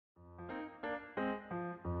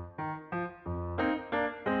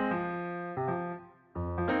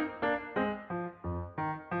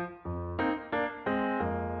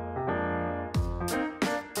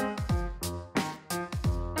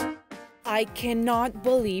I cannot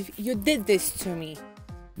believe you did this to me.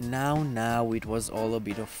 Now, it was all a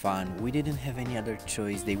bit of fun. We didn't have any other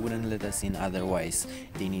choice, they wouldn't let us in otherwise.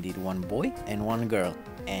 They needed one boy and one girl,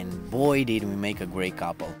 and boy did we make a great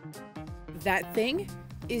couple. That thing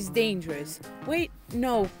is dangerous. Wait,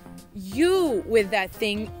 no, you with that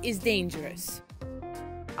thing is dangerous.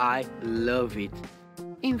 I love it.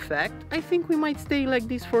 In fact, I think we might stay like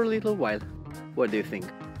this for a little while. What do you think?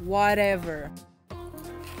 Whatever.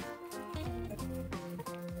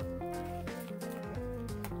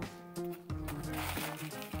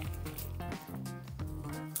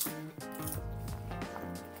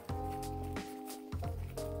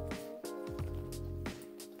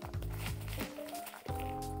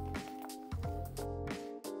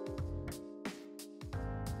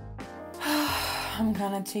 I'm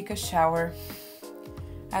gonna take a shower.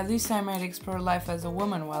 At least I might explore life as a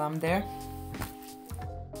woman while I'm there.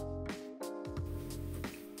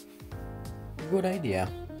 Good idea.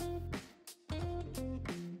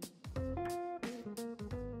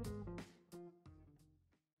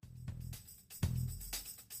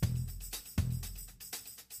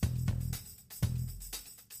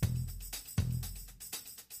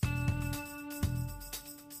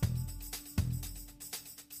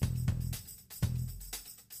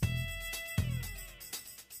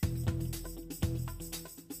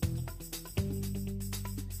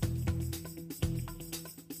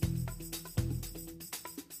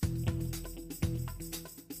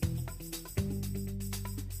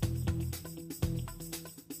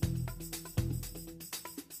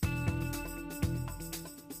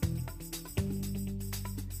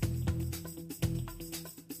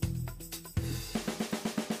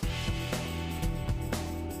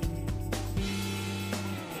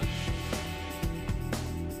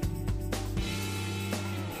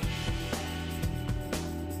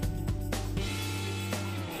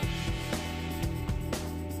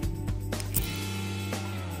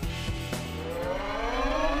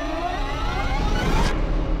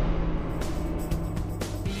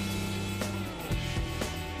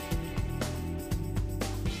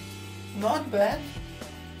 Not bad.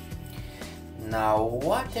 Now,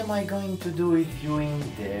 what am I going to do with you in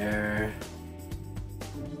there?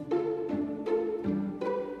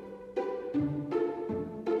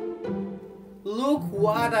 Look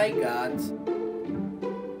what I got.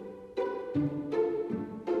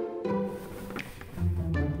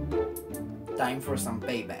 Time for some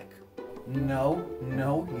payback. No,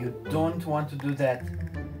 you don't want to do that.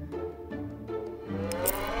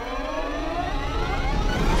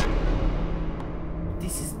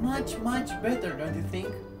 This is much better, don't you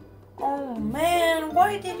think? Oh man,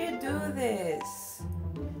 why did you do this?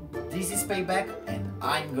 This is payback and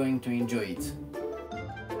I'm going to enjoy it.